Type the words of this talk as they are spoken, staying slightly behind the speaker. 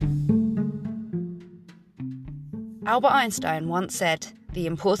Albert Einstein once said, "The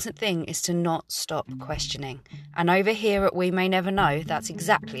important thing is to not stop questioning." And over here at We May Never Know, that's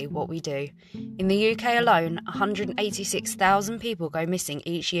exactly what we do. In the UK alone, 186,000 people go missing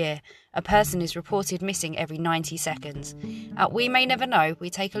each year. A person is reported missing every 90 seconds. At We May Never Know, we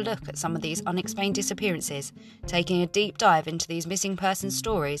take a look at some of these unexplained disappearances, taking a deep dive into these missing persons'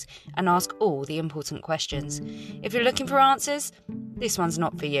 stories and ask all the important questions. If you're looking for answers, this one's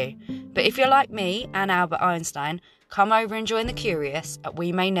not for you. But if you're like me and Albert Einstein, come over and join the curious at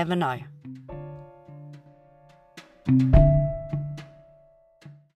We May Never Know.